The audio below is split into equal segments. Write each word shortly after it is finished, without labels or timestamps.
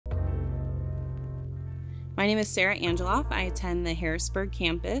My name is Sarah Angeloff. I attend the Harrisburg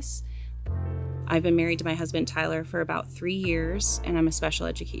campus. I've been married to my husband, Tyler, for about 3 years, and I'm a special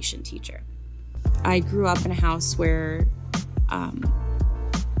education teacher. I grew up in a house where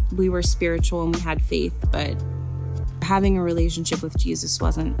we were spiritual and we had faith, but having a relationship with Jesus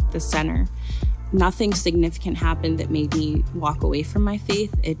wasn't the center. Nothing significant happened that made me walk away from my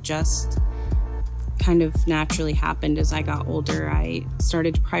faith. It just kind of naturally happened as I got older. I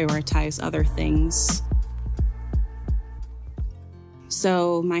started to prioritize other things.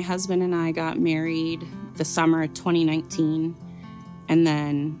 So my husband and I got married the summer of 2019, and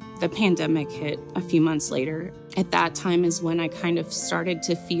then the pandemic hit a few months later. At that time is when I kind of started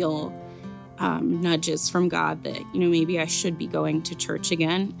to feel nudges from God that, maybe I should be going to church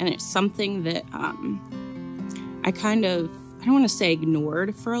again. And it's something that I don't want to say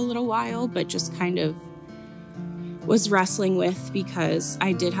ignored for a little while, but just kind of was wrestling with because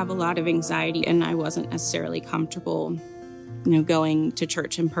I did have a lot of anxiety and I wasn't necessarily comfortable going to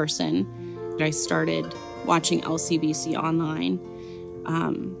church in person. I started watching LCBC online.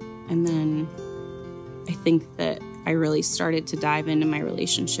 And then I think that I really started to dive into my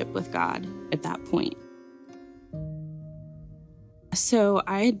relationship with God at that point. So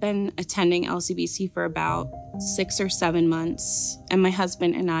I had been attending LCBC for about 6 or 7 months, and my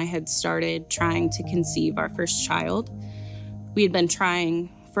husband and I had started trying to conceive our first child. We had been trying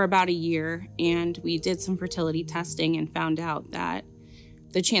for about a year, and we did some fertility testing and found out that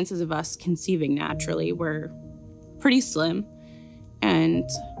the chances of us conceiving naturally were pretty slim. And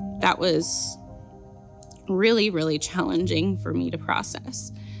that was really, really challenging for me to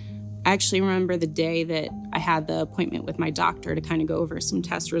process. I actually remember the day that I had the appointment with my doctor to kind of go over some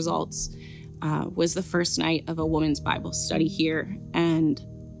test results was the first night of a women's Bible study here. And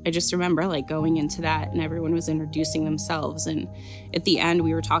I just remember going into that and everyone was introducing themselves. And at the end,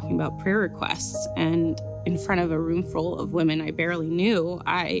 we were talking about prayer requests. And in front of a room full of women I barely knew,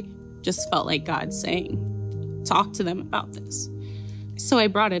 I just felt like God saying, talk to them about this. So I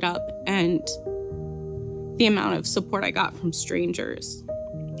brought it up, and the amount of support I got from strangers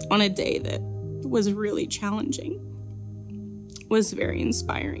on a day that was really challenging was very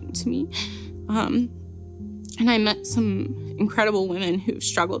inspiring to me. And I met some incredible women who've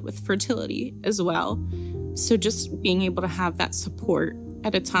struggled with fertility as well. So just being able to have that support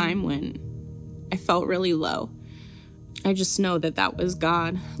at a time when I felt really low, I just know that that was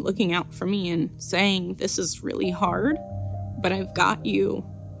God looking out for me and saying, this is really hard, but I've got you,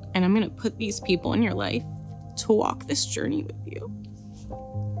 and I'm going to put these people in your life to walk this journey with you.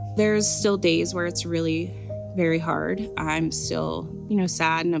 There's still days where it's really very hard. I'm still,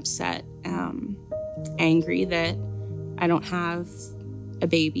 sad and upset, angry that I don't have a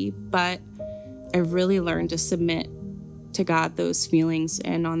baby, but I've really learned to submit to God those feelings,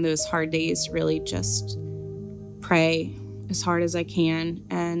 and on those hard days, really just pray as hard as I can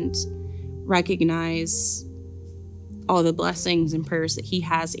and recognize all the blessings and prayers that He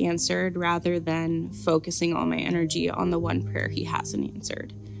has answered rather than focusing all my energy on the one prayer He hasn't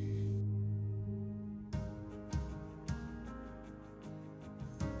answered.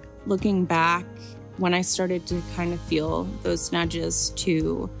 Looking back, when I started to kind of feel those nudges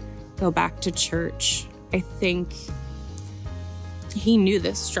to go back to church, I think He knew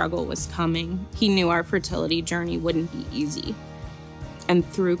this struggle was coming. He knew our fertility journey wouldn't be easy. And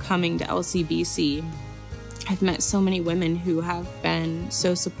through coming to LCBC, I've met so many women who have been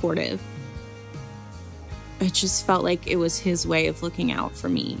so supportive. It just felt like it was His way of looking out for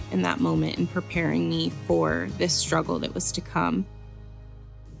me in that moment and preparing me for this struggle that was to come.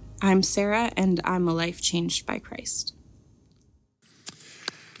 I'm Sarah, and I'm a life changed by Christ.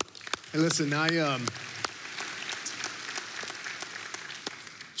 Hey, listen, I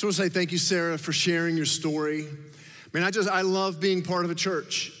just want to say thank you, Sarah, for sharing your story. I love being part of a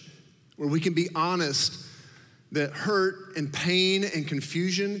church where we can be honest that hurt and pain and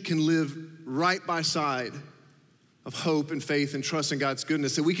confusion can live right by side of hope and faith and trust in God's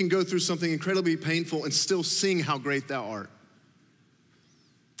goodness. That we can go through something incredibly painful and still sing how great Thou art.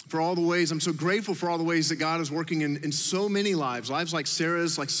 For all the ways, I'm so grateful for all the ways that God is working in so many lives like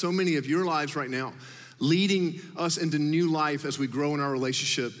Sarah's, like so many of your lives right now, leading us into new life as we grow in our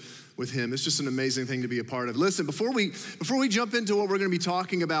relationship with Him. It's just an amazing thing to be a part of. Listen, before we jump into what we're going to be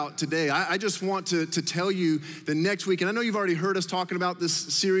talking about today, I just want to tell you that next week, and I know you've already heard us talking about this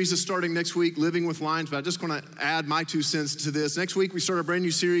series that's starting next week, Living with Lions, but I just want to add my 2 cents to this. Next week, we start a brand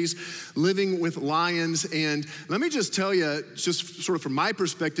new series, Living with Lions, and let me just tell you, just sort of from my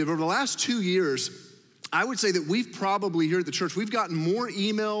perspective, over the last 2 years, I would say that we've probably here at the church, we've gotten more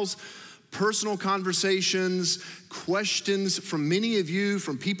emails personal conversations, questions from many of you,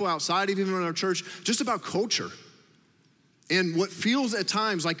 from people outside of even our church, just about culture. And what feels at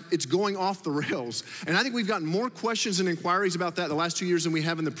times like it's going off the rails. And I think we've gotten more questions and inquiries about that the last 2 years than we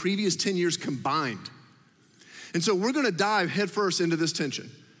have in the previous 10 years combined. And so we're gonna dive headfirst into this tension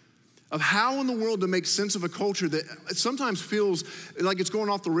of how in the world to make sense of a culture that sometimes feels like it's going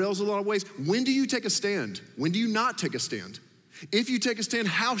off the rails in a lot of ways. When do you take a stand? When do you not take a stand? If you take a stand,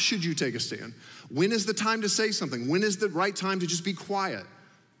 how should you take a stand? When is the time to say something? When is the right time to just be quiet?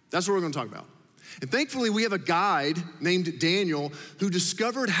 That's what we're gonna talk about. And thankfully, we have a guide named Daniel who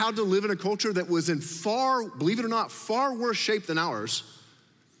discovered how to live in a culture that was in far, believe it or not, far worse shape than ours.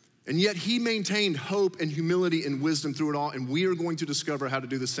 And yet he maintained hope and humility and wisdom through it all. And we are going to discover how to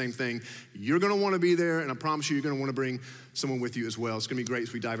do the same thing. You're gonna wanna be there, and I promise you're gonna wanna bring someone with you as well. It's gonna be great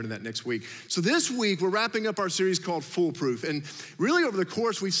as we dive into that next week. So this week, we're wrapping up our series called Foolproof. And really over the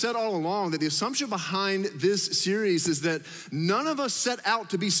course, we've said all along that the assumption behind this series is that none of us set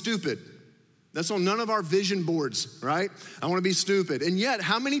out to be stupid. That's on none of our vision boards, right? I wanna be stupid. And yet,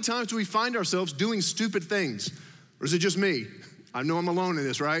 how many times do we find ourselves doing stupid things? Or is it just me? I know I'm alone in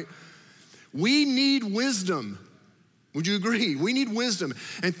this, right? We need wisdom. Would you agree? We need wisdom.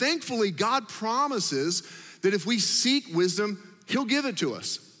 And thankfully, God promises that if we seek wisdom, he'll give it to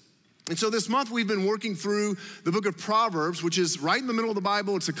us. And so this month we've been working through the book of Proverbs, which is right in the middle of the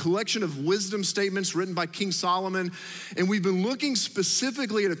Bible. It's a collection of wisdom statements written by King Solomon. And we've been looking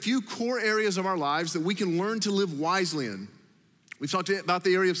specifically at a few core areas of our lives that we can learn to live wisely in. We've talked about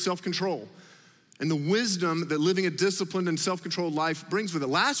the area of self-control and the wisdom that living a disciplined and self-controlled life brings with it.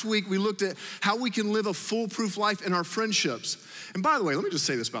 Last week, we looked at how we can live a foolproof life in our friendships. And by the way, let me just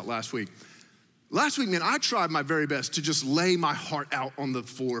say this about last week. Last week, man, I tried my very best to just lay my heart out on the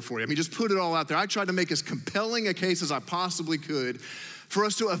floor for you. I mean, just put it all out there. I tried to make as compelling a case as I possibly could for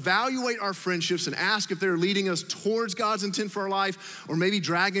us to evaluate our friendships and ask if they're leading us towards God's intent for our life or maybe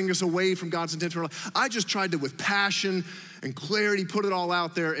dragging us away from God's intent for our life. I just tried to, with passion and clarity, put it all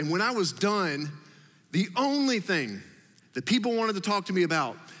out there. And when I was done, the only thing that people wanted to talk to me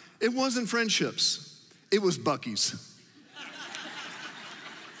about, it wasn't friendships, it was Buc-ee's.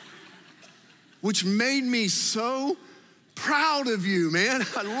 Which made me so proud of you, man.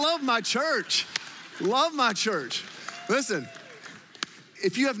 I love my church. Love my church. Listen,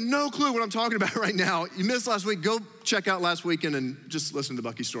 if you have no clue what I'm talking about right now, you missed last week, go check out last weekend and just listen to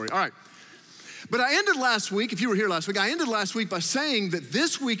Buc-ee's story. All right. But I ended last week, if you were here last week, I ended last week by saying that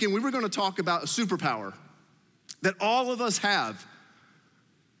this weekend we were gonna talk about a superpower that all of us have.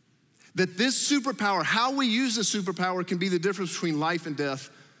 That this superpower, how we use this superpower can be the difference between life and death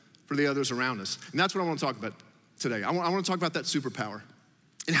for the others around us. And that's what I wanna talk about today. I wanna talk about that superpower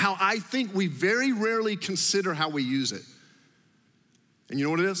and how I think we very rarely consider how we use it. And you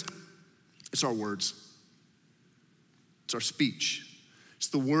know what it is? It's our words. It's our speech. It's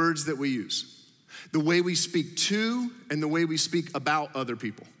the words that we use. The way we speak to and the way we speak about other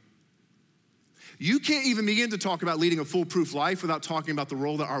people. You can't even begin to talk about leading a foolproof life without talking about the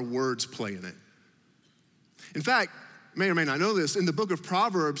role that our words play in it. In fact, may or may not know this, in the book of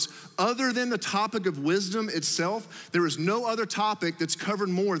Proverbs, other than the topic of wisdom itself, there is no other topic that's covered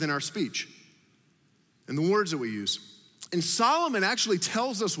more than our speech and the words that we use. And Solomon actually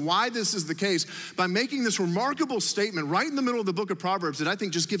tells us why this is the case by making this remarkable statement right in the middle of the book of Proverbs that I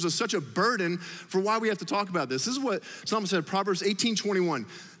think just gives us such a burden for why we have to talk about this. This is what Solomon said, Proverbs 18:21.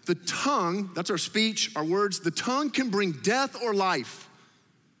 The tongue, that's our speech, our words, the tongue can bring death or life.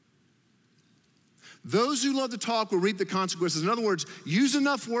 Those who love to talk will reap the consequences. In other words, use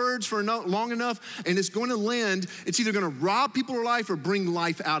enough words for long enough and it's going to land, it's either going to rob people of life or bring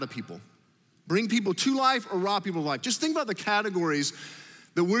life out of people. Bring people to life or rob people of life. Just think about the categories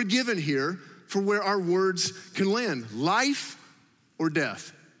that we're given here for where our words can land. Life or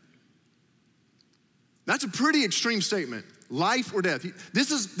death. That's a pretty extreme statement. Life or death.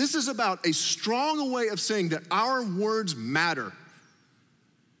 This is about a strong way of saying that our words matter.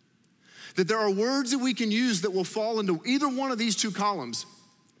 That there are words that we can use that will fall into either one of these two columns.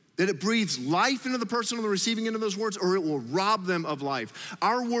 That it breathes life into the person on the receiving end of those words, or it will rob them of life.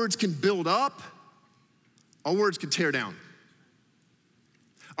 Our words can build up, our words can tear down.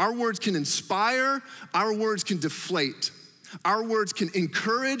 Our words can inspire, our words can deflate. Our words can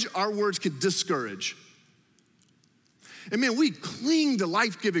encourage, our words can discourage. And man, we cling to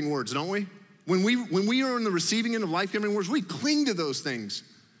life-giving words, don't we? When we are on the receiving end of life-giving words, we cling to those things.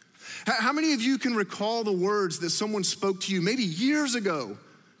 How many of you can recall the words that someone spoke to you maybe years ago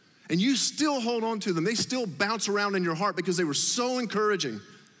and you still hold on to them? They still bounce around in your heart because they were so encouraging.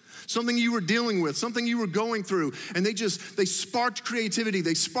 something you were dealing with, something you were going through, and they sparked creativity,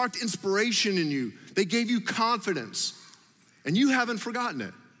 they sparked inspiration in you, they gave you confidence, and you haven't forgotten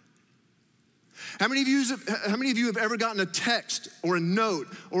it. How many of you have ever gotten a text or a note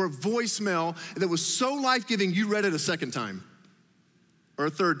or a voicemail that was so life-giving you read it a second time, or a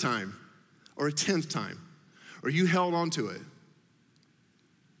third time, or a 10th time, or you held on to it?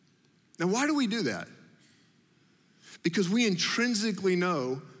 Now, why do we do that? Because we intrinsically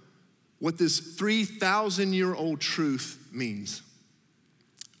know what this 3,000-year-old truth means.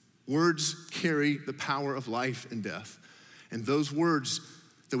 Words carry the power of life and death. And those words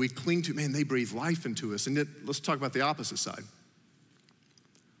that we cling to, man, they breathe life into us. And yet, let's talk about the opposite side.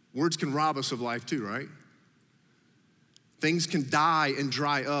 Words can rob us of life too, right? Things can die and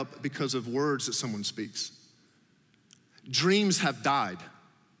dry up because of words that someone speaks. Dreams have died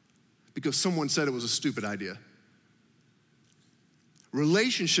because someone said it was a stupid idea.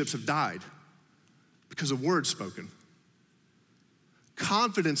 Relationships have died because of words spoken.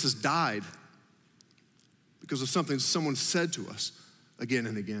 Confidence has died because of something someone said to us again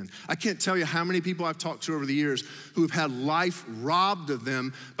and again. I can't tell you how many people I've talked to over the years who have had life robbed of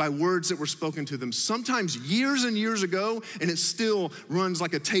them by words that were spoken to them, sometimes years and years ago, and it still runs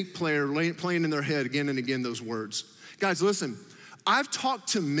like a tape player playing in their head again and again those words. Guys, listen, I've talked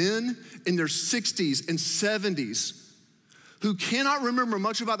to men in their 60s and 70s who cannot remember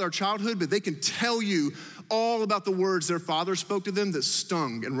much about their childhood, but they can tell you all about the words their father spoke to them that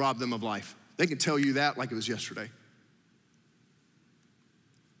stung and robbed them of life. They can tell you that like it was yesterday.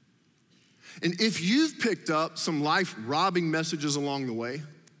 And if you've picked up some life-robbing messages along the way,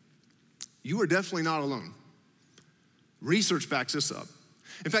 you are definitely not alone. Research backs this up.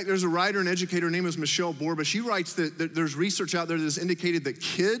 In fact, there's a writer and educator named Michelle Borba. She writes that there's research out there that has indicated that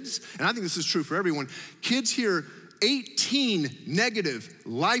kids, and I think this is true for everyone, kids hear 18 negative,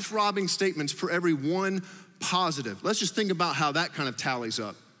 life-robbing statements for every one positive. Let's just think about how that kind of tallies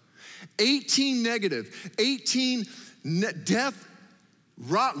up. 18 negative, 18 death,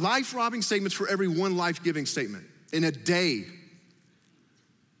 life-robbing statements for every one life-giving statement in a day.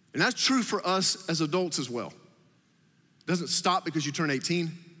 And that's true for us as adults as well. It doesn't stop because you turn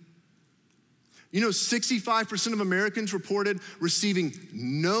 18. You know, 65% of Americans reported receiving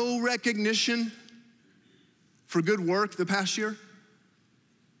no recognition for good work the past year.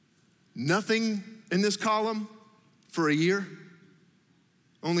 Nothing in this column for a year.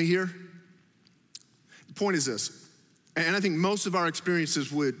 Only here. The point is this, and I think most of our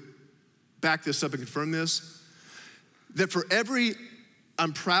experiences would back this up and confirm this, that for every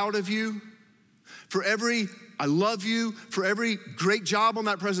I'm proud of you, for every I love you, for every great job on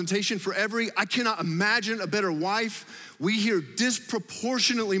that presentation, for every I cannot imagine a better wife, we hear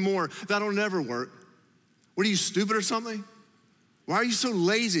disproportionately more, that'll never work. What are you, stupid or something? Why are you so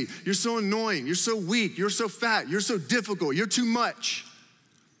lazy? You're so annoying. You're so weak. You're so fat. You're so difficult. You're too much.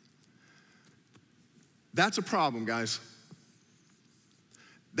 That's a problem, guys.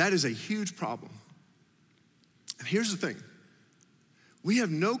 That is a huge problem. And here's the thing. We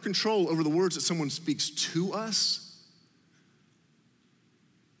have no control over the words that someone speaks to us,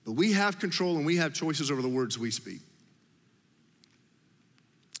 but we have control and we have choices over the words we speak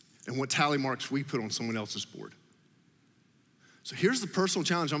and what tally marks we put on someone else's board. So here's the personal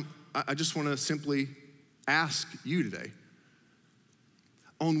challenge I just want to simply ask you today.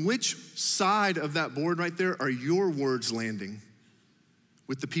 On which side of that board right there are your words landing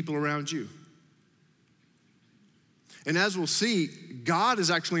with the people around you? And as we'll see, God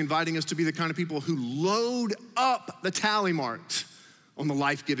is actually inviting us to be the kind of people who load up the tally marks on the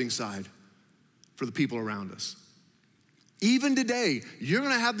life-giving side for the people around us. Even today, you're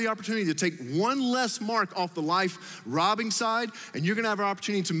gonna have the opportunity to take one less mark off the life-robbing side, and you're gonna have an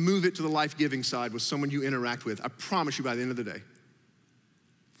opportunity to move it to the life-giving side with someone you interact with. I promise you by the end of the day.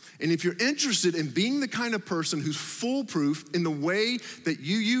 And if you're interested in being the kind of person who's foolproof in the way that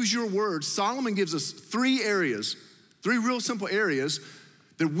you use your words, Solomon gives us three real simple areas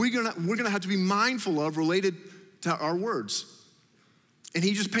that we're gonna have to be mindful of related to our words. And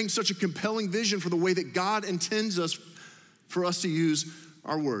he just paints such a compelling vision for the way that God intends for us to use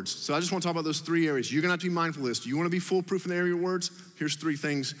our words. So I just want to talk about those three areas. You're gonna have to be mindful of this. Do you wanna be foolproof in the area of your words? Here's three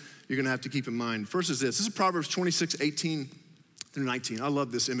things you're gonna have to keep in mind. First is this. This is Proverbs 26:18 through 19. I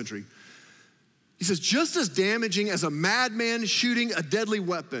love this imagery. He says, just as damaging as a madman shooting a deadly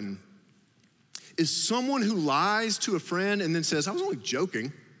weapon is someone who lies to a friend and then says, I was only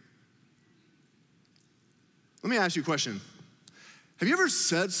joking. Let me ask you a question. Have you ever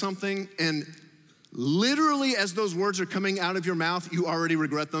said something and literally as those words are coming out of your mouth, you already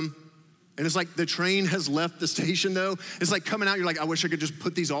regret them? And it's like the train has left the station though. It's like coming out, you're like, I wish I could just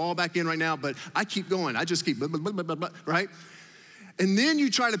put these all back in right now, but I keep going. I just keep, blah, blah, blah, blah, blah, right? And then you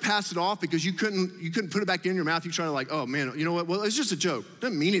try to pass it off because you couldn't put it back in your mouth. You try to like, oh man, you know what? Well, it's just a joke. It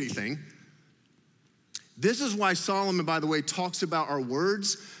doesn't mean anything. This is why Solomon, by the way, talks about our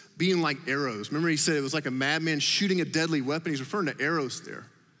words being like arrows. Remember he said it was like a madman shooting a deadly weapon. He's referring to arrows there.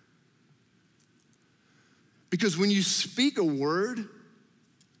 Because when you speak a word,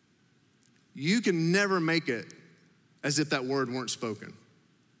 you can never make it as if that word weren't spoken.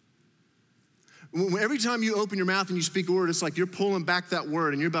 Every time you open your mouth and you speak a word, it's like you're pulling back that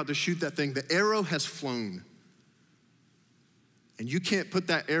word and you're about to shoot that thing. The arrow has flown. And you can't put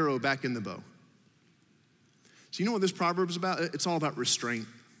that arrow back in the bow. So you know what this proverb is about? It's all about restraint.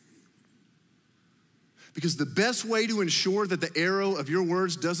 Because the best way to ensure that the arrow of your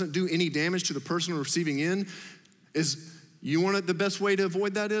words doesn't do any damage to the person receiving in is, you want it, the best way to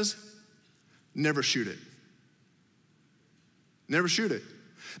avoid that is? Never shoot it. Never shoot it.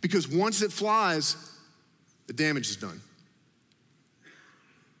 Because once it flies, the damage is done.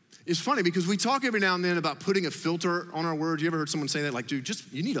 It's funny because we talk every now and then about putting a filter on our words. You ever heard someone say that? Like, dude,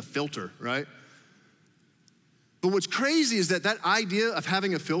 you need a filter, right? But what's crazy is that idea of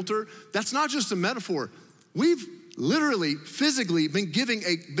having a filter, that's not just a metaphor. We've literally, physically been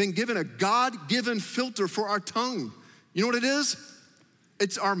given a God-given filter for our tongue. You know what it is?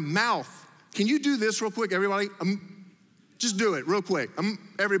 It's our mouth. Can you do this real quick, everybody? Just do it real quick.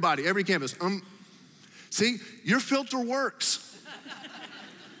 Everybody, every campus. See, your filter works.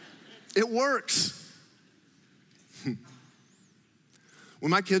 It works.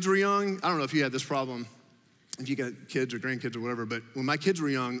 When my kids were young, I don't know if you had this problem, if you got kids or grandkids or whatever, but when my kids were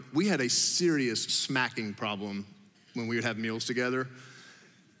young, we had a serious smacking problem when we would have meals together.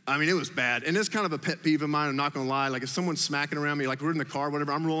 I mean, it was bad. And it's kind of a pet peeve of mine, I'm not gonna lie. Like if someone's smacking around me, like we're in the car,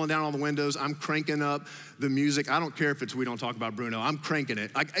 whatever, I'm rolling down all the windows, I'm cranking up the music. I don't care if it's We Don't Talk About Bruno, I'm cranking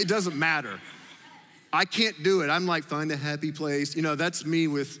it. Like, it doesn't matter. I can't do it. I'm like, find a happy place. You know, that's me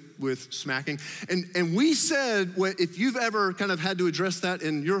with smacking. And we said, if you've ever kind of had to address that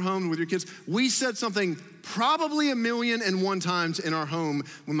in your home with your kids, we said something probably 1,000,001 times in our home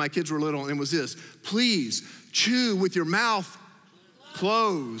when my kids were little, and it was this: please chew with your mouth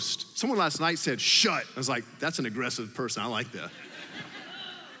closed. Someone last night said, shut. I was like, that's an aggressive person. I like that.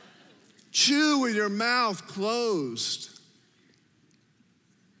 Chew with your mouth closed.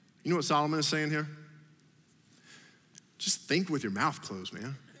 You know what Solomon is saying here? Just think with your mouth closed,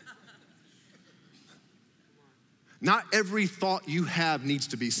 man. Not every thought you have needs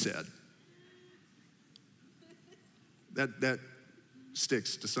to be said. That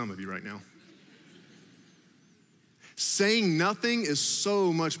sticks to some of you right now. Saying nothing is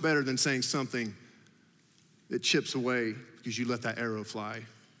so much better than saying something that chips away because you let that arrow fly.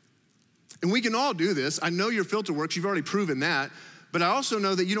 And we can all do this. I know your filter works. You've already proven that. But I also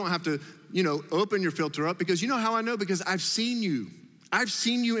know that you don't have to, open your filter up, because you know how I know? Because I've seen you. I've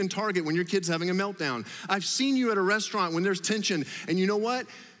seen you in Target when your kid's having a meltdown. I've seen you at a restaurant when there's tension. And you know what?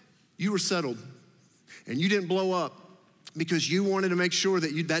 You were settled. And you didn't blow up because you wanted to make sure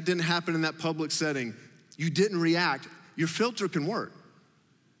that that didn't happen in that public setting. You didn't react. Your filter can work.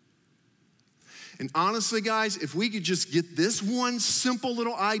 And honestly, guys, if we could just get this one simple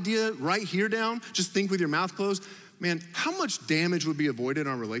little idea right here down, just think with your mouth closed, man, how much damage would be avoided in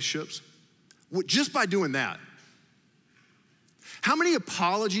our relationships just by doing that? How many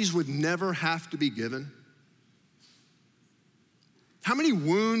apologies would never have to be given? How many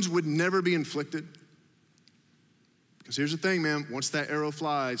wounds would never be inflicted? Because here's the thing, man, once that arrow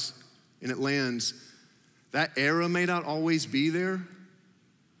flies and it lands, that arrow may not always be there,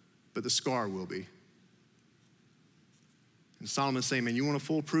 but the scar will be. And Solomon's saying, man, you want a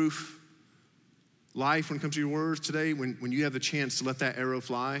foolproof life when it comes to your words today? When you have the chance to let that arrow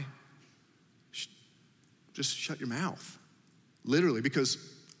fly, just shut your mouth. Literally, because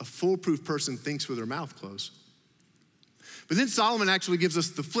a foolproof person thinks with their mouth closed. But then Solomon actually gives us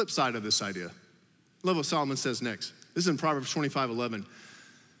the flip side of this idea. Love what Solomon says next. This is in Proverbs 25:11.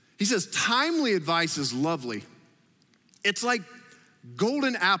 He says, timely advice is lovely. It's like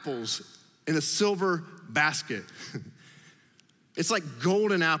golden apples in a silver basket. It's like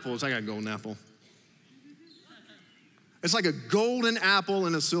golden apples. I got a golden apple. It's like a golden apple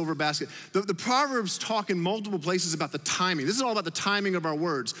in a silver basket. The Proverbs talk in multiple places about the timing. This is all about the timing of our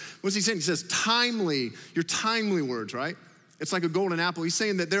words. What's he saying? He says timely, your timely words, right? It's like a golden apple. He's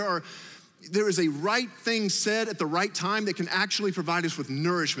saying that there is a right thing said at the right time that can actually provide us with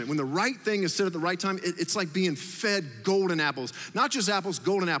nourishment. When the right thing is said at the right time, it's like being fed golden apples. Not just apples,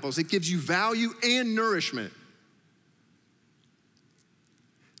 golden apples. It gives you value and nourishment.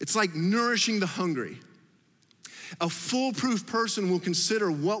 It's like nourishing the hungry. A foolproof person will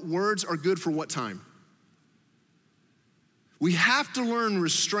consider what words are good for what time. We have to learn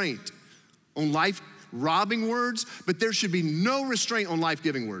restraint on life-robbing words, but there should be no restraint on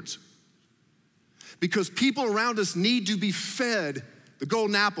life-giving words. Because people around us need to be fed the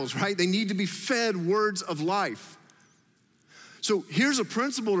golden apples, right? They need to be fed words of life. So here's a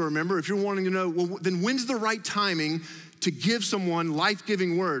principle to remember if you're wanting to know, well, then when's the right timing to give someone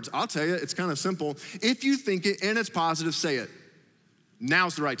life-giving words? I'll tell you, it's kind of simple. If you think it and it's positive, say it.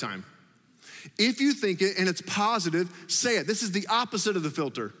 Now's the right time. If you think it and it's positive, say it. This is the opposite of the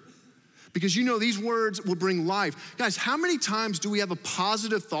filter. Because you know these words will bring life. Guys, how many times do we have a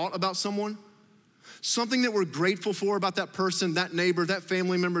positive thought about someone? Something that we're grateful for about that person, that neighbor, that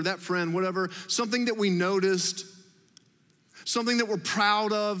family member, that friend, whatever. Something that we noticed. Something that we're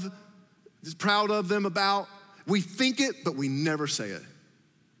proud of them about. We think it, but we never say it.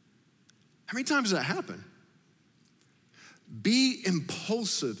 How many times does that happen? Be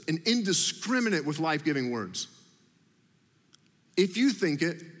impulsive and indiscriminate with life-giving words. If you think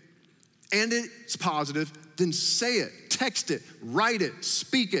it and it's positive, then say it, text it, write it,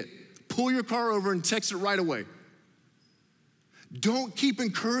 speak it. Pull your car over and text it right away. Don't keep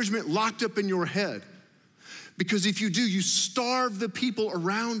encouragement locked up in your head. Because if you do, you starve the people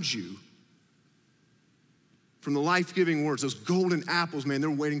around you from the life-giving words. Those golden apples, man, they're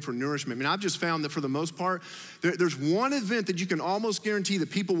waiting for nourishment. I mean, I've just found that for the most part, there's one event that you can almost guarantee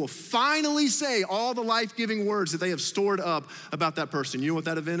that people will finally say all the life-giving words that they have stored up about that person. You know what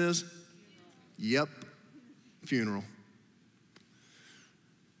that event is? Yep, funeral.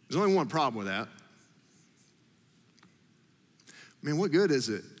 There's only one problem with that. Man, what good is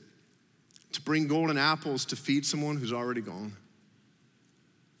it to bring golden apples to feed someone who's already gone?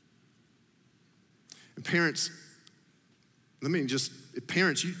 And parents,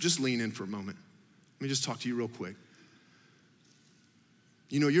 parents, you just lean in for a moment. Let me just talk to you real quick.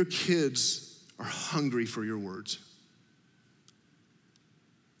 You know, your kids are hungry for your words.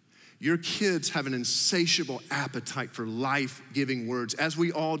 Your kids have an insatiable appetite for life-giving words, as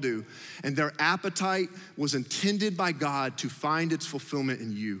we all do. And their appetite was intended by God to find its fulfillment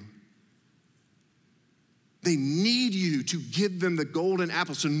in you. They need you to give them the golden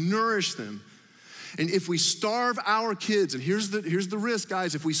apples, to nourish them. And if we starve our kids, and here's the risk,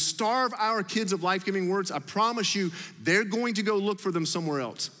 guys, if we starve our kids of life-giving words, I promise you, they're going to go look for them somewhere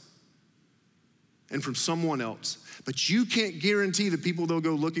else and from someone else. But you can't guarantee the people they'll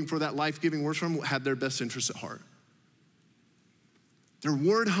go looking for that life-giving words from will have their best interests at heart. They're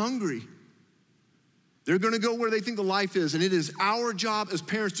word hungry. They're gonna go where they think the life is, and it is our job as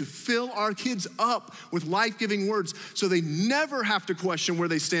parents to fill our kids up with life-giving words so they never have to question where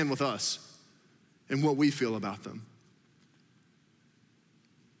they stand with us and what we feel about them.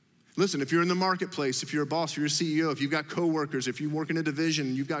 Listen, if you're in the marketplace, if you're a boss, if you're a CEO, if you've got coworkers, if you work in a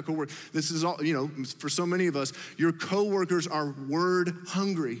division, you've got coworkers, this is all, for so many of us, your coworkers are word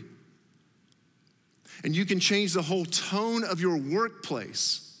hungry. And you can change the whole tone of your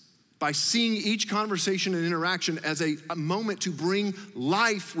workplace by seeing each conversation and interaction as a moment to bring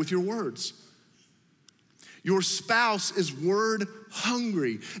life with your words. Your spouse is word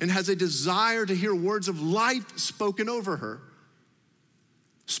hungry and has a desire to hear words of life spoken over her.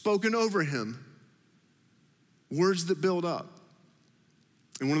 Spoken over him, words that build up.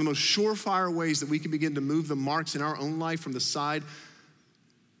 And one of the most surefire ways that we can begin to move the marks in our own life from the side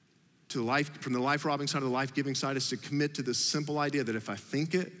to the life, from the life-robbing side to the life-giving side, is to commit to this simple idea that if I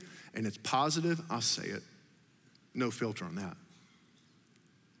think it and it's positive, I'll say it. No filter on that.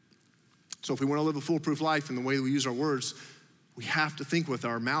 So if we want to live a foolproof life in the way that we use our words, we have to think with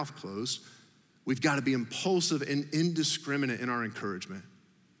our mouth closed. We've got to be impulsive and indiscriminate in our encouragement.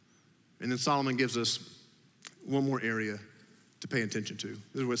 And then Solomon gives us one more area to pay attention to.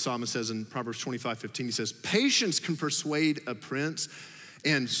 This is what Solomon says in Proverbs 25:15. He says, patience can persuade a prince,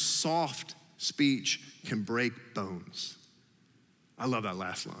 and soft speech can break bones. I love that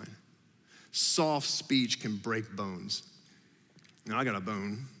last line. Soft speech can break bones. Now, I got a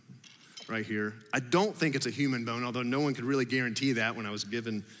bone right here. I don't think it's a human bone, although no one could really guarantee that when I was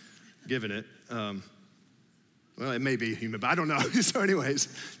given it. Well, it may be a human, but I don't know. So anyways,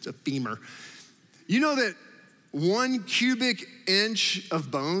 it's a femur. You know that 1 cubic inch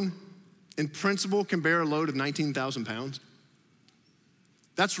of bone, in principle, can bear a load of 19,000 pounds?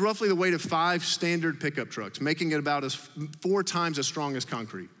 That's roughly the weight of 5 standard pickup trucks, making it about 4 times as strong as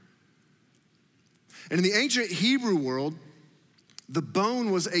concrete. And in the ancient Hebrew world, the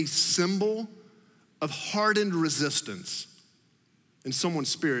bone was a symbol of hardened resistance in someone's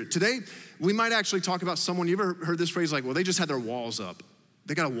spirit. Today, we might actually talk about someone, you ever heard this phrase like, well, they just had their walls up.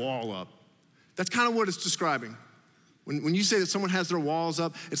 They got a wall up. That's kind of what it's describing. When you say that someone has their walls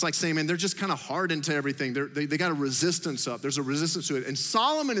up, it's like saying, man, they're just kind of hardened to everything. They got a resistance up. There's a resistance to it. And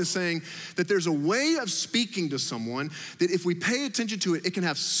Solomon is saying that there's a way of speaking to someone that if we pay attention to it, it can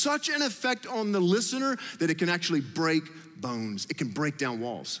have such an effect on the listener that it can actually break bones. It can break down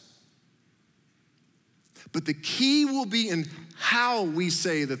walls. But the key will be in how we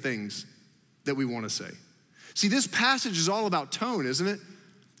say the things that we want to say. See, this passage is all about tone, isn't it?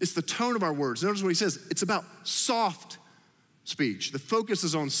 It's the tone of our words. Notice what he says. It's about soft speech. The focus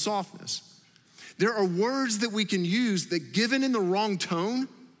is on softness. There are words that we can use that, given in the wrong tone,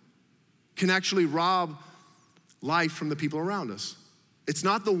 can actually rob life from the people around us. It's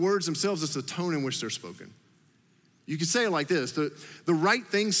not the words themselves, it's the tone in which they're spoken. You could say it like this: the right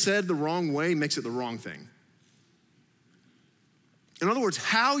thing said the wrong way makes it the wrong thing. In other words,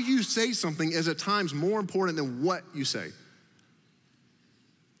 how you say something is at times more important than what you say.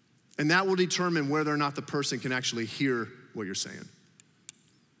 And that will determine whether or not the person can actually hear what you're saying.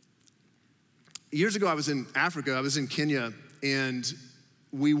 Years ago, I was in Africa, I was in Kenya, and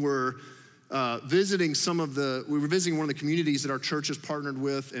we were visiting one of the communities that our church has partnered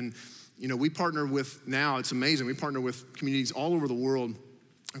with. And, we partner with now, it's amazing, we partner with communities all over the world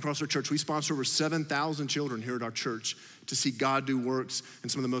across our church. We sponsor over 7,000 children here at our church to see God do works in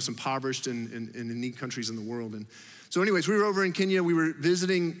some of the most impoverished and needy countries in the world. And so anyways, we were over in Kenya. We were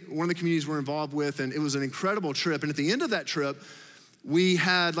visiting one of the communities we're involved with, and it was an incredible trip. And at the end of that trip, we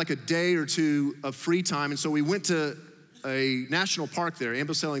had like a day or two of free time. And so we went to a national park there,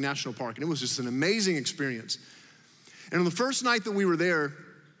 Amboseli National Park, and it was just an amazing experience. And on the first night that we were there,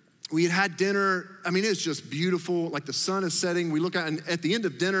 we had dinner. I mean, it's just beautiful. Like the sun is setting. We look out, and at the end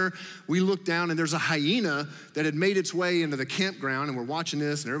of dinner, we look down, and there's a hyena that had made its way into the campground, and we're watching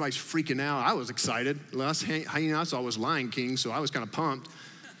this, and everybody's freaking out. I was excited. The last hyena I saw was Lion King, so I was kind of pumped.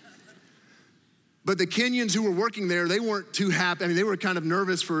 But the Kenyans who were working there, they weren't too happy. I mean, they were kind of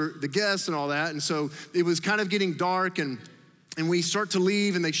nervous for the guests and all that, and so it was kind of getting dark, and we start to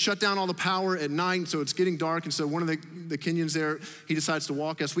leave, and they shut down all the power at night, so it's getting dark. And so one of the Kenyans there, he decides to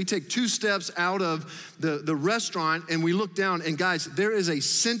walk us. We take 2 steps out of the restaurant, and we look down, and guys, there is a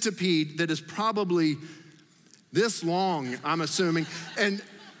centipede that is probably this long, I'm assuming, and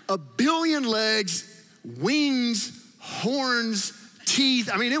 1 billion legs, wings, horns, teeth.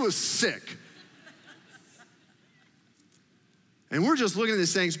 I mean, it was sick. And we're just looking at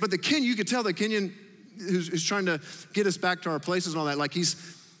these things, but you could tell the Kenyan who's trying to get us back to our places and all that, like he's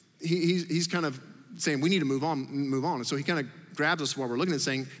kind of saying, we need to move on. And so he kind of grabs us while we're looking at this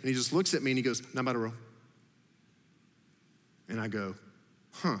thing, and he just looks at me and he goes, Namataro. And I go,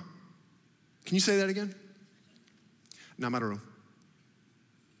 huh. Can you say that again? Namataro.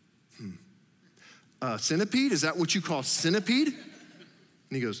 Centipede, is that what you call centipede? And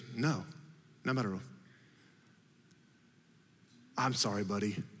he goes, no, Namataro. I'm sorry,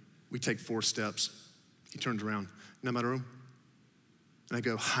 buddy. We take 4 steps. He turns around, Namataro. And I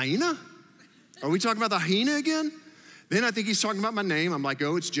go, hyena? Are we talking about the hyena again? Then I think he's talking about my name. I'm like,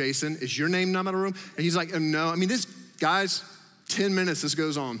 oh, it's Jason. Is your name Namataro? And he's like, no. I mean, this, guys, 10 minutes this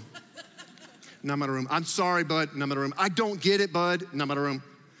goes on. Namataro. I'm sorry, bud. Namataro. I don't get it, bud. Namataro.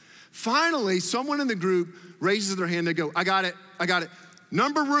 Finally, someone in the group raises their hand. They go, I got it.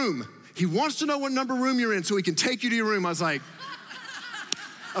 Number room. He wants to know what number room you're in so he can take you to your room. I was like,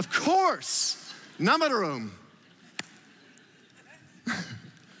 of course. Namataro.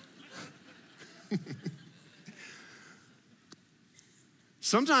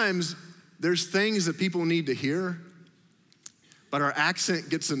 Sometimes there's things that people need to hear, but our accent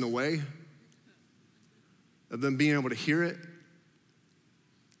gets in the way of them being able to hear it.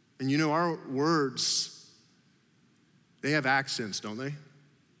 And our words, they have accents, don't they?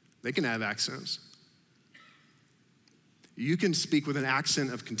 They can have accents. You can speak with an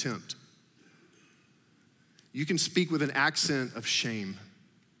accent of contempt. You can speak with an accent of shame.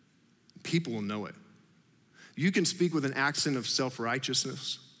 People will know it. You can speak with an accent of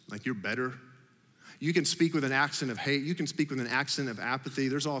self-righteousness, like you're better. You can speak with an accent of hate. You can speak with an accent of apathy.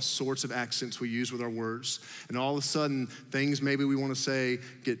 There's all sorts of accents we use with our words. And all of a sudden, things maybe we want to say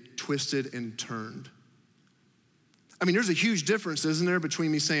get twisted and turned. I mean, there's a huge difference, isn't there,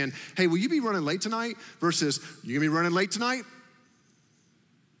 between me saying, hey, will you be running late tonight versus, you gonna be running late tonight?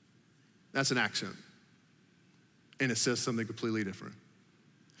 That's an accent. And it says something completely different.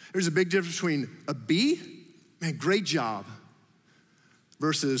 There's a big difference between a B, man, great job,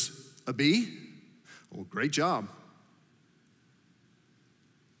 versus a B, well, great job.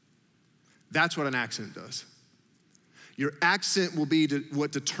 That's what an accent does. Your accent will be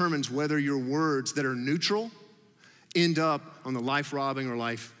what determines whether your words that are neutral end up on the life-robbing or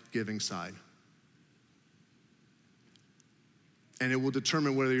life-giving side. And it will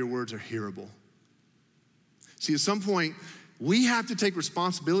determine whether your words are hearable. See, at some point, we have to take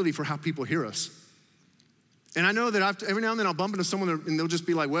responsibility for how people hear us. And I know that every now and then I'll bump into someone and they'll just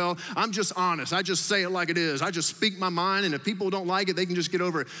be like, well, I'm just honest. I just say it like it is. I just speak my mind, and if people don't like it, they can just get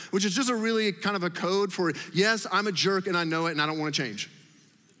over it, which is just a really kind of a code for, yes, I'm a jerk and I know it and I don't want to change.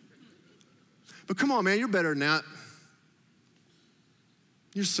 But come on, man, you're better than that.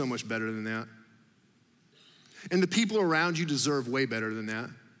 You're so much better than that. And the people around you deserve way better than that.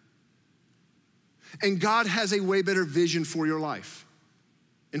 And God has a way better vision for your life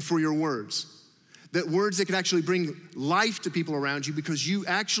and for your words. Words that could actually bring life to people around you because you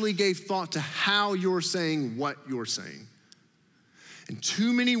actually gave thought to how you're saying what you're saying. And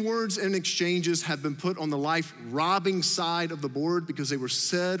too many words and exchanges have been put on the life-robbing side of the board because they were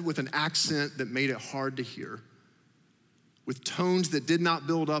said with an accent that made it hard to hear, with tones that did not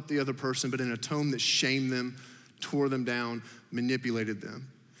build up the other person, but in a tone that shamed them, tore them down, manipulated them.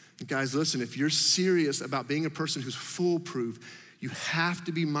 And guys, listen, if you're serious about being a person who's foolproof, you have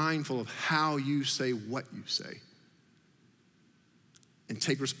to be mindful of how you say what you say and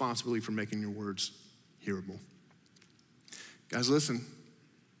take responsibility for making your words hearable. Guys, listen,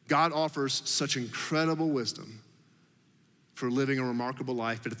 God offers such incredible wisdom for living a remarkable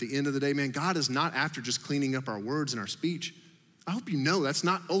life, but at the end of the day, man, God is not after just cleaning up our words and our speech. I hope you know that's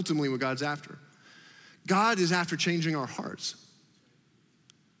not ultimately what God's after. God is after changing our hearts.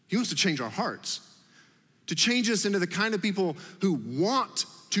 He wants to change our hearts, to change us into the kind of people who want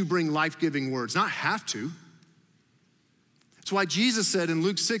to bring life-giving words, not have to. That's why Jesus said in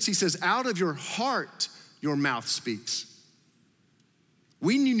Luke 6, he says, out of your heart, your mouth speaks.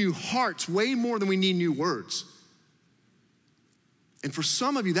 We need new hearts way more than we need new words. And for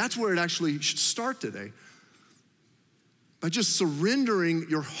some of you, that's where it actually should start today. By just surrendering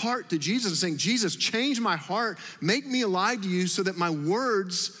your heart to Jesus and saying, Jesus, change my heart, make me alive to you so that my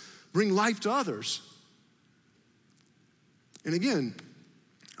words bring life to others. And again,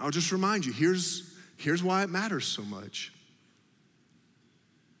 I'll just remind you, here's why it matters so much.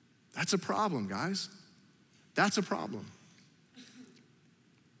 That's a problem, guys. That's a problem.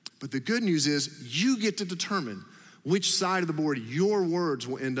 But the good news is you get to determine which side of the board your words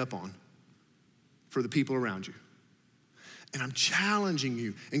will end up on for the people around you. And I'm challenging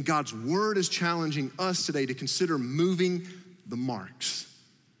you, and God's word is challenging us today to consider moving the marks,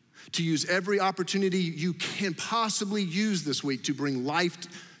 to use every opportunity you can possibly use this week to bring life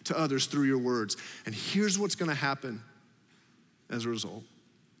to others through your words. And here's what's gonna happen as a result.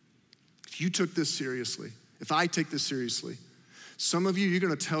 If you took this seriously, if I take this seriously, some of you, you're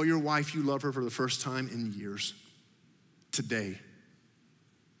gonna tell your wife you love her for the first time in years. Today.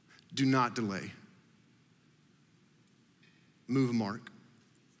 Do not delay. Move a mark.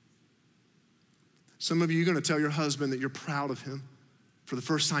 Some of you are gonna tell your husband that you're proud of him for the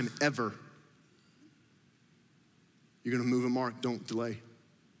first time ever. You're gonna move a mark, don't delay.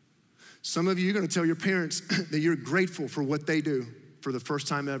 Some of you are gonna tell your parents that you're grateful for what they do for the first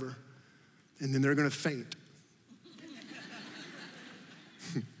time ever, and then they're gonna faint.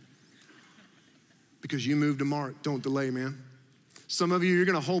 Because you moved a mark, don't delay, man. Some of you, you're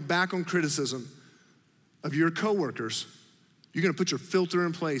gonna hold back on criticism of your coworkers. You're gonna put your filter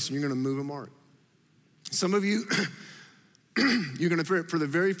in place and you're gonna move a mark. Some of you, you're gonna, for the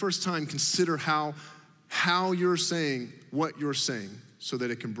very first time, consider how you're saying what you're saying so that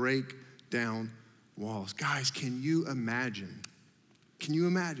it can break down walls. Guys, can you imagine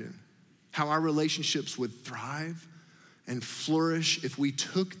how our relationships would thrive and flourish if we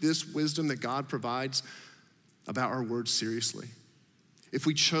took this wisdom that God provides about our words seriously? If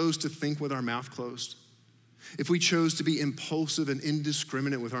we chose to think with our mouth closed, if we chose to be impulsive and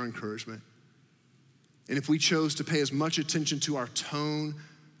indiscriminate with our encouragement, and if we chose to pay as much attention to our tone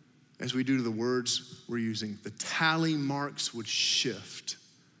as we do to the words we're using, the tally marks would shift.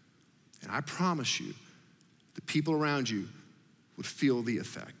 And I promise you, the people around you would feel the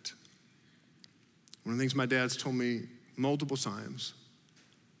effect. One of the things my dad's told me multiple times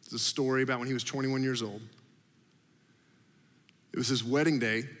is a story about when he was 21 years old. It was his wedding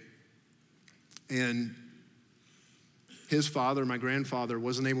day, and his father, my grandfather,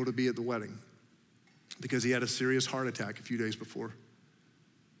 wasn't able to be at the wedding because he had a serious heart attack a few days before.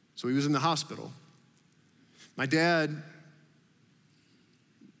 So he was in the hospital. My dad,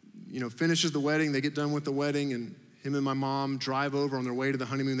 finishes the wedding, they get done with the wedding, and him and my mom drive over on their way to the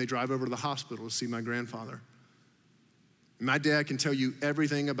honeymoon. They drive over to the hospital to see my grandfather. And my dad can tell you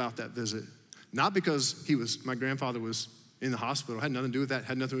everything about that visit. Not because my grandfather was in the hospital. Had nothing to do with that,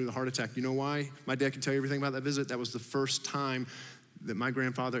 had nothing to do with the heart attack. You know why? My dad can tell you everything about that visit. That was the first time that my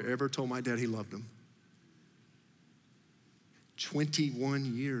grandfather ever told my dad he loved him.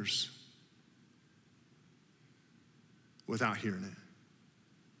 21 years without hearing it.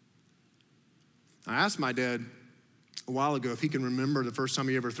 I asked my dad a while ago if he can remember the first time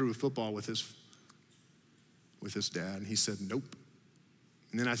he ever threw a football with his dad, and he said, nope.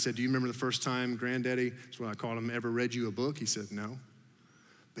 And then I said, do you remember the first time Granddaddy, that's what I called him, ever read you a book? He said, no.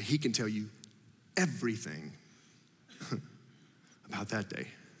 But he can tell you everything about that day.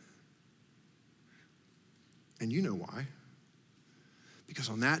 And you know why. Because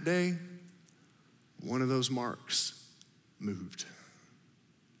on that day, one of those marks moved.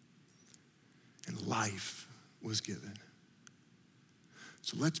 And life was given.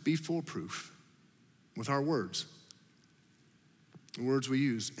 So let's be foolproof with our words, the words we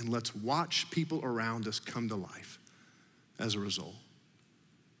use, and let's watch people around us come to life as a result.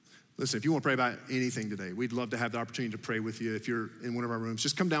 Listen, if you want to pray about anything today, we'd love to have the opportunity to pray with you. If you're in one of our rooms,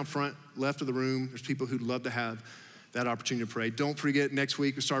 just come down front, left of the room. There's people who'd love to have that opportunity to pray. Don't forget, next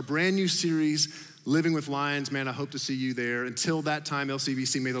week we start a brand new series, Living with Lions. Man, I hope to see you there. Until that time,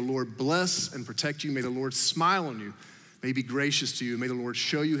 LCBC, may the Lord bless and protect you. May the Lord smile on you. May he be gracious to you. May the Lord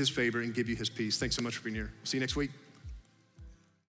show you his favor and give you his peace. Thanks so much for being here. See you next week.